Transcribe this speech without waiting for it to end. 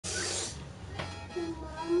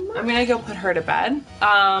I'm gonna go put her to bed.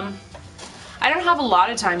 I don't have a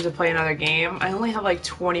lot of time to play another game. I only have like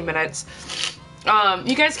 20 minutes.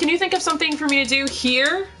 You guys, can you think of something for me to do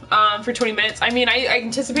here for 20 minutes? I mean, I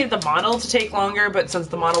anticipated the model to take longer, but since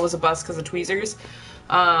the model was a bust because of tweezers,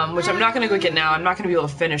 which I'm not going to go get now. I'm not going to be able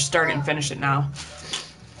to start it and finish it now.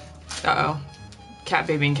 Uh-oh. Cat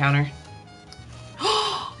baby encounter.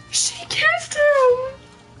 She kissed him!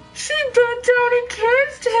 She bent down and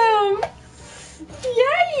kissed him!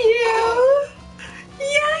 Yeah, you!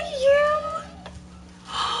 Yeah, you!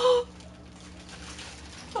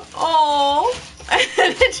 Oh!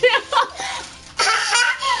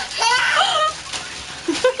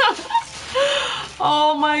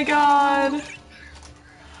 Oh my god.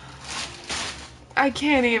 I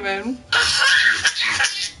can't even.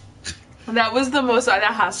 That was the most, that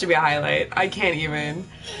has to be a highlight. I can't even.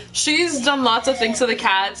 She's done lots of things to the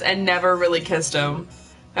cats and never really kissed them.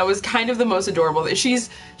 That was kind of the most adorable. She's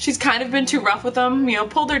kind of been too rough with them, you know,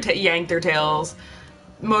 pulled their, yanked their tails.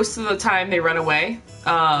 Most of the time they run away.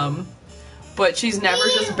 But she's never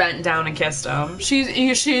just bent down and kissed them. She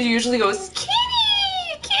usually goes, kitty,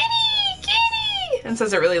 kitty, kitty, and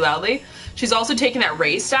says it really loudly. She's also taken that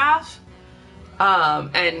Ray staff,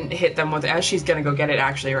 and hit them with it, as she's gonna go get it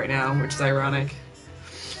actually right now, which is ironic.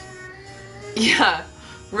 Yeah,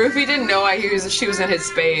 Rufy didn't know she was in his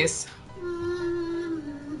space.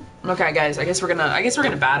 Okay, guys, I guess we're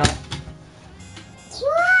gonna battle.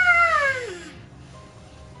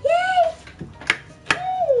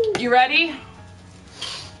 You ready?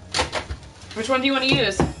 Which one do you want to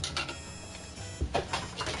use?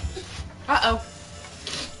 Uh-oh.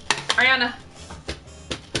 Ariana.